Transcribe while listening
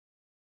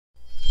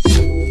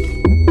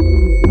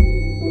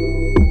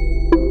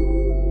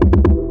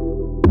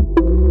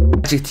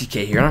Magic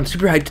TK here, and I'm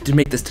super hyped to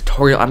make this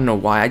tutorial. I don't know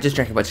why, I just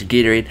drank a bunch of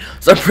Gatorade,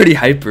 so I'm pretty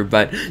hyper,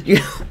 but you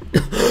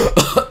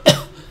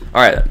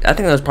alright, I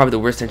think that was probably the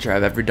worst intro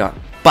I've ever done.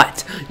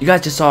 But you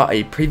guys just saw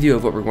a preview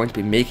of what we're going to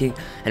be making,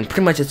 and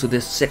pretty much it's with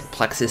this sick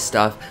Plexus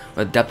stuff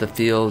with depth of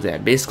field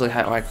and basically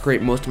how I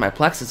create most of my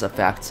Plexus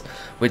effects,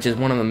 which is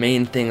one of the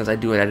main things I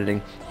do in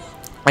editing.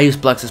 I use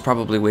Plexus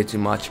probably way too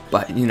much,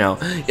 but you know,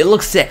 it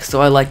looks sick,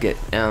 so I like it.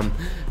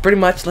 Pretty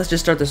much, let's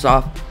just start this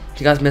off. If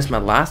you guys missed my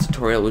last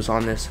tutorial, it was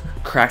on this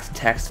cracked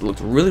text. It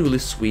looked really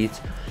sweet,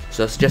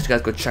 so I suggest you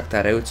guys go check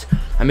that out.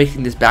 I'm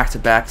making this back to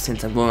back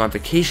since I'm going on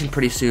vacation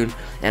pretty soon,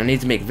 and I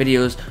need to make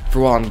videos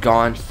for while I'm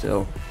gone,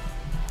 so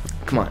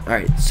come on.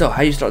 Alright, so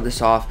how you start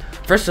this off?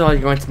 First of all,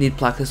 you're going to need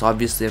Plexus.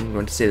 Obviously, I'm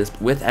going to say this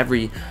with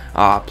every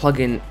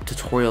plugin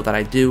tutorial that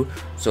I do,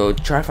 so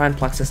try to find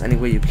Plexus any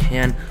way you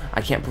can.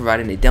 I can't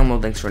provide any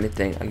download links or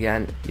anything,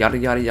 again, yada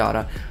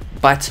yada,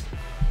 but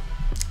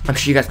I'm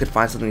sure you guys could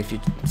find something if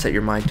you set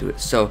your mind to it.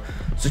 So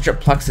switch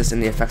up Plexus in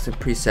the effects and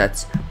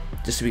presets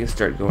just so we can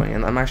start going.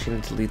 And I'm actually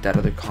going to delete that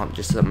other comp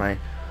just so that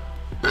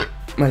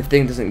my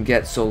thing doesn't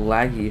get so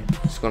laggy.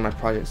 Just go to my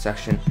project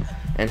section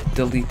and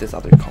delete this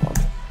other comp,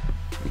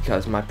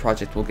 because my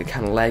project will get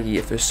kind of laggy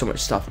if there's so much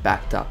stuff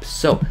backed up.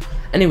 So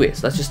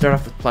anyways, let's just start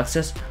off with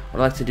Plexus.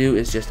 What I like to do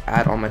is just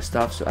add all my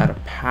stuff. So add a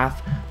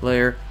path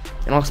layer,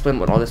 and I'll explain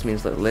what all this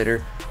means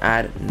later.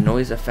 Add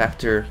noise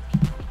effector,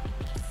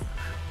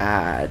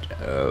 add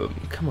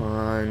come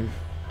on,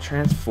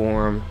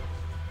 transform,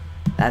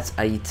 that's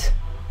 8.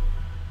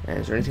 And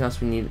is there anything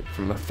else we need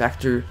from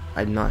effector?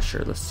 I'm not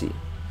sure. Let's see.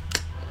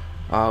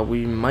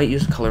 We might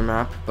use color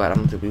map, but I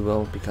don't think we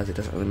will because it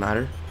doesn't really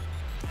matter.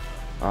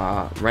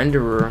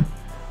 Renderer,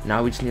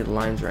 now we just need a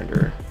lines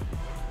renderer.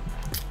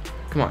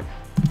 Come on.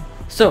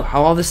 So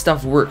how all this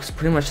stuff works,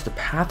 pretty much the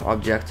path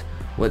object,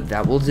 what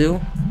that will do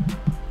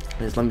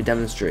is, let me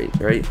demonstrate,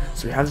 right?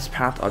 So we have this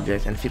path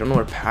object, and if you don't know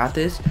what a path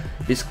is,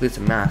 basically it's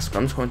a mask.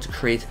 I'm just going to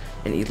create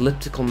an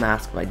elliptical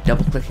mask by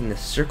double clicking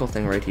this circle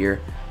thing right here.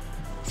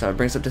 So it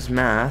brings up this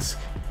mask,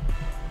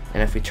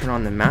 and if we turn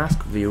on the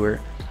mask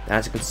viewer,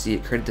 as you can see,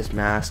 it created this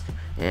mask,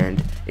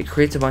 and it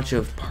creates a bunch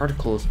of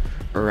particles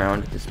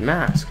around this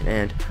mask,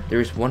 and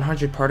there's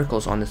 100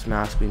 particles on this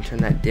mask. We can turn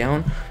that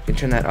down, we can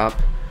turn that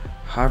up,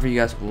 however you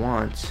guys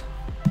want.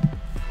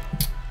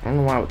 I don't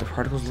know why, but the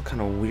particles look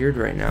kind of weird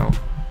right now.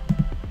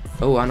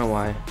 Oh, I know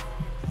why.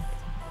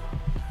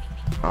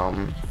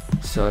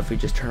 So if we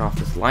just turn off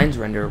this lines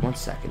render, 1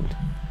 second,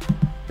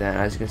 then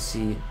as you can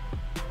see,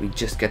 we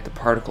just get the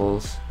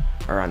particles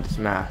around this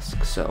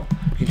mask. So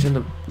you can turn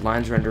the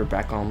lines render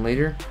back on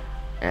later,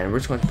 and we're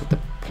just going to put the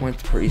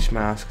points per each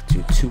mask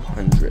to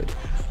 200.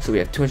 So we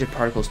have 200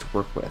 particles to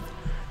work with.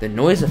 The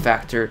noise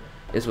effector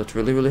is what's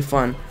really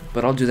fun,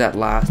 but I'll do that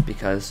last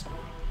because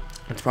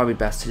it's probably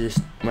best to just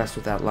mess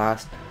with that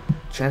last.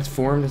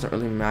 Transform doesn't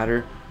really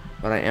matter.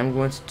 What I am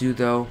going to do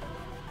though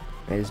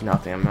is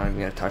nothing. I'm not even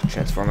going to touch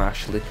transform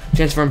actually.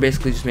 Transform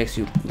basically just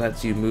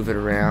lets you move it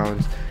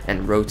around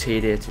and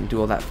rotate it and do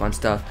all that fun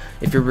stuff.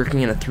 If you're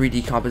working in a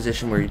 3D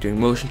composition where you're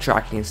doing motion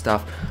tracking and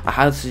stuff, I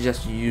highly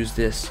suggest you use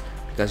this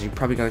because you're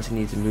probably going to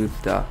need to move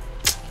the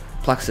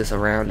Plexus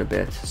around a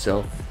bit.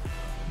 So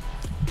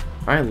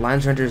alright,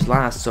 lines render is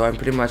last, so I'm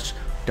pretty much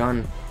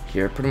done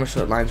here. Pretty much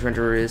what lines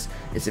renderer is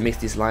it makes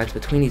these lines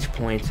between each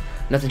point.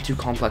 Nothing too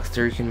complex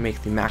there. You can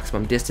make the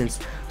maximum distance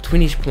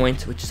between each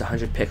point, which is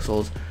 100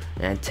 pixels,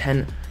 and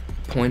 10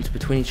 points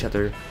between each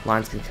other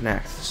lines can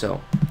connect.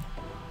 So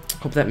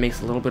hope that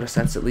makes a little bit of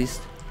sense at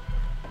least.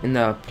 In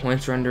the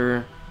points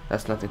renderer,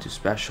 that's nothing too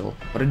special.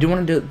 What I do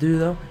want to do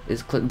though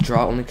is click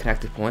draw only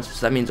connected points.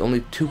 So that means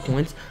only 2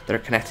 points that are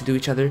connected to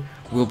each other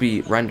will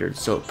be rendered.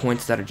 So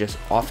points that are just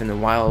off in the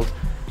wild,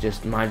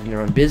 just minding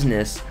their own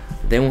business,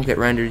 they won't get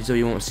rendered, so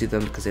you won't see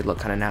them because they look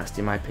kind of nasty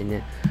in my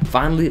opinion.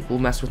 Finally, we'll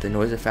mess with the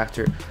noise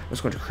effector. I'm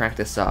just going to crank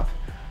this up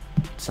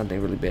to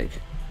something really big.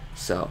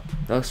 So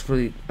that looks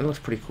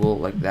pretty cool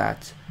like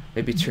that.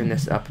 Maybe turn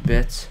this up a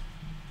bit,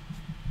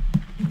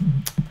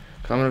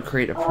 because I'm going to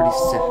create a pretty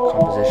sick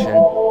composition.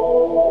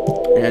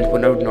 And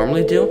what I would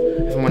normally do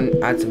if I want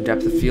to add some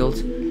depth of field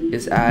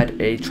is add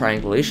a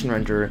triangulation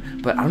renderer,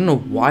 but I don't know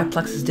why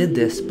Plexus did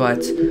this,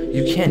 but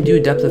you can't do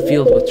depth of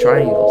field with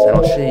triangles, and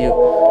I'll show you.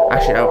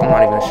 Actually, I'm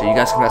not even going to show you.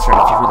 You guys can mess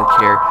around if you really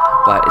care,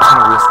 but it's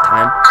going to waste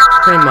time.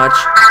 Pretty much,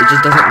 it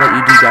just doesn't let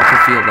you do depth of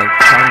field. Like,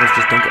 triangles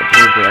just don't get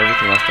blurred where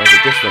everything else does.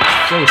 It just looks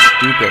so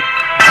stupid.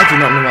 I do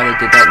not know why they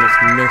did that. It makes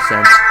no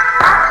sense.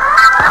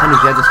 And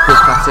if you have this cool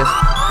Plexus,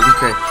 you can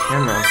create a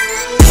camera.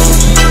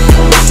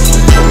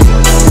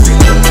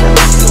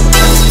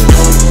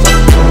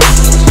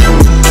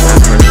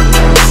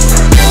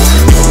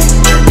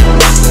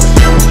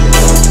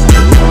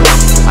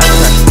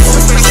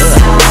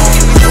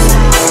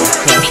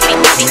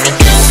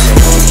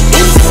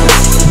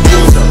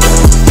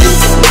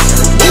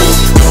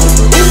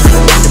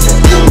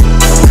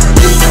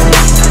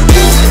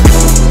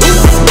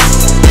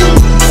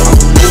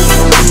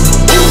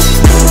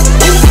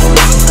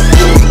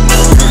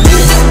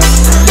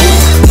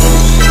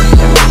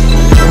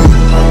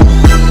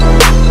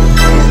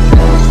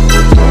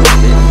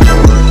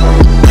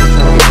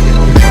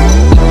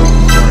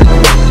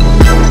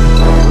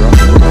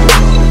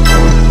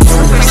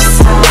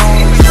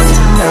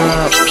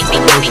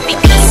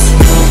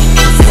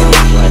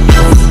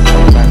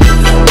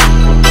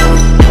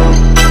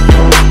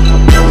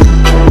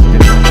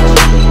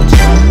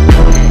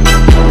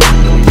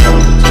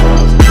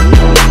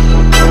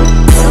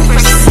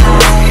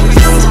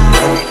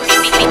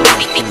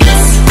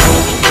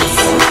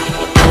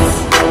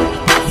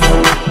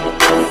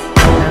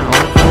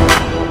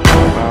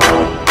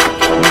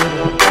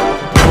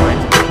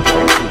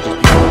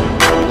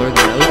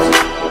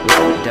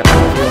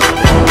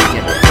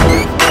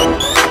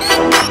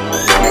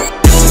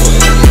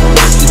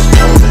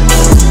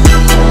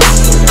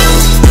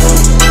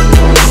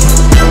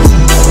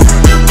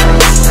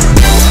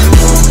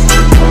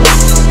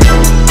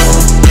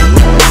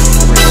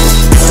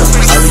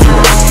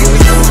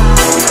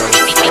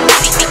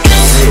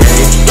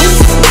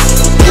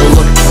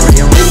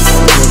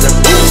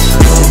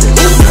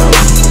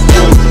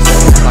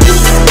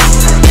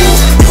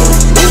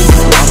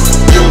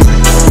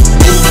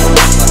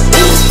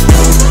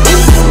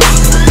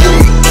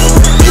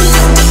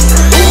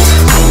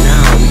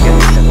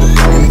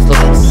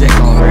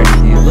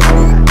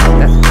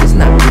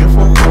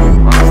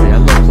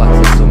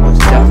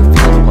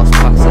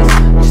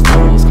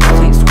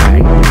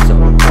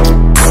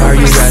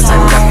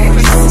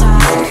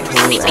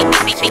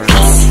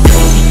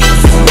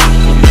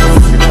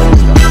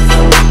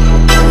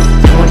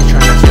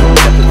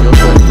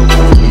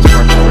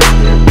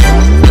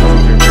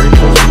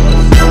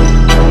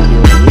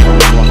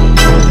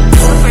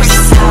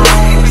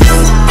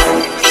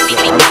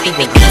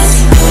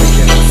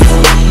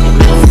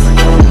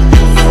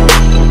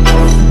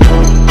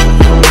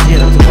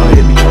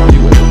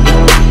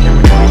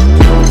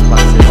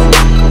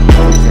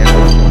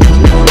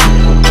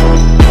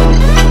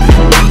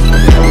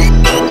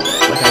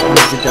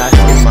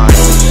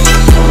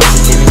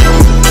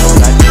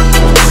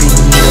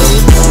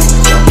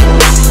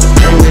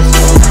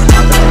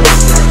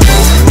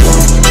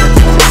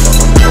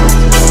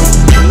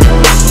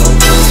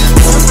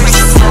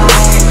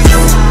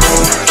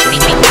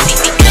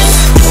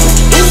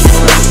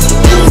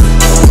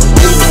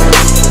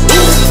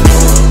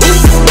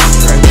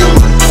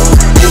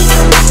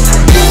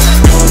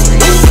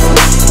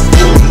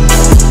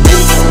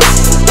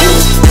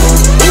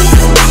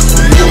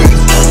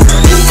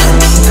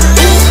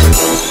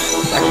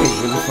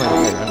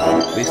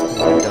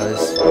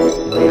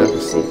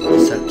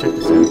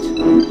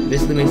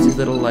 basically makes these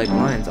little like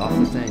lines off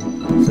the thing.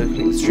 So you can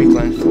make the streak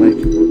lines for like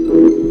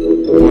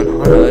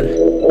 100,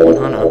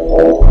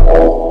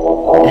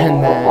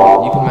 and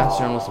then you can mess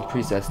around with some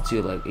presets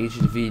too, like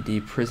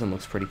HVD prism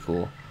looks pretty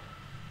cool.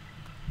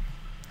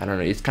 I don't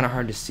know, it's kind of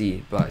hard to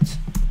see, but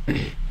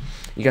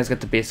you guys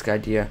get the basic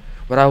idea.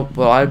 What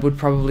I would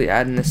probably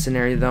add in this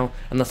scenario though,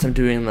 unless I'm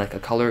doing like a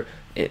color,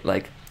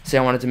 like say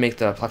I wanted to make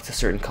the Plexus a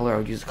certain color, I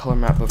would use a color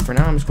map, but for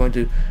now I'm just going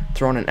to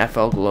throw in an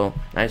FL glow,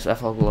 nice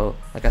FL glow,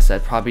 like I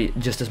said, probably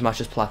just as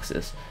much as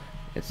Plexus.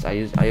 I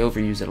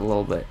overuse it a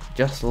little bit,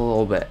 just a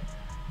little bit.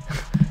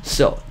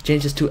 So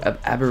change this to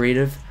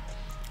aberrative,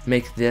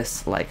 make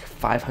this like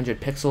 500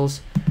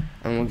 pixels,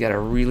 and we'll get a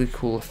really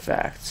cool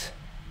effect.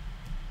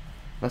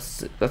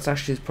 Let's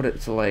actually put it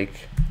to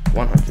like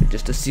 100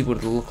 just to see what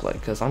it'll look like,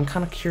 because I'm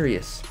kind of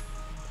curious.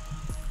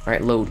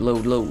 Alright, load,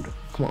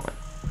 come on.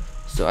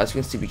 So as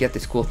you can see, we get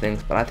these cool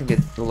things, but I think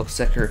it'll look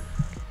sicker.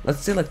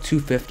 Let's say like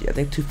 250. I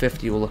think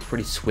 250 will look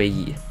pretty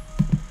swaggy.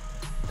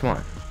 Come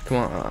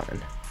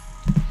on.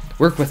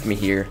 Work with me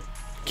here.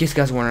 In case you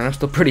guys are wondering, I'm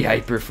still pretty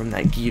hyper from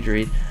that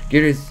Gatorade.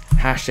 Gatorade's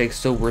hashtag's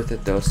so worth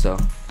it though, so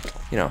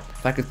you know,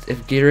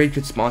 if Gatorade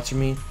could sponsor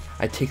me,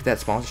 I'd take that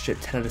sponsorship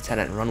 10 out of 10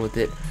 and run with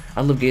it.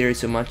 I love Gatorade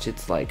so much,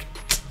 it's like,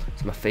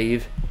 it's my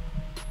fave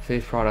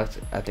product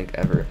I think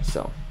ever.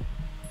 So,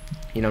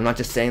 you know, I'm not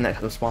just saying that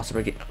because I'm sponsored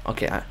by Gatorade.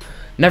 Okay,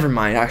 never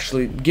mind,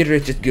 actually,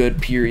 Gatorade's just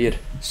good, period.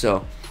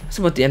 So, that's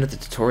about the end of the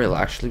tutorial,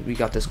 actually. We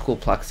got this cool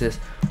Plexus.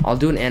 I'll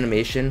do an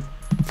animation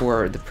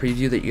for the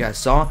preview that you guys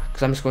saw,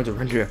 because I'm just going to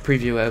render a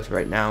preview out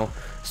right now.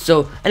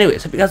 So,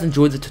 anyways, hope you guys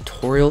enjoyed the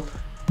tutorial.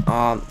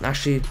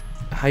 Actually,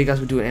 how you guys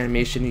would do an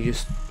animation, you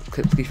just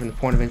click from the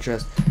point of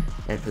interest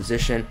and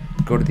position,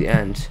 go to the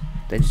end,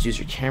 then just use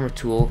your camera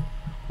tool,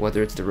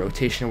 whether it's the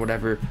rotation or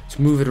whatever,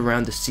 to move it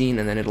around the scene,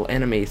 and then it'll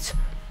animate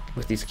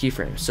with these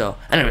keyframes. So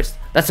anyways,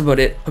 that's about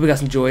it. Hope you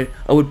guys enjoyed.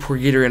 I would pour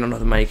Gator in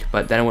another mic,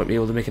 but then I wouldn't be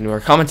able to make any more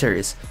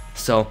commentaries.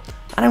 So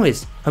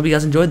anyways, hope you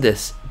guys enjoyed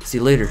this. See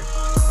you later.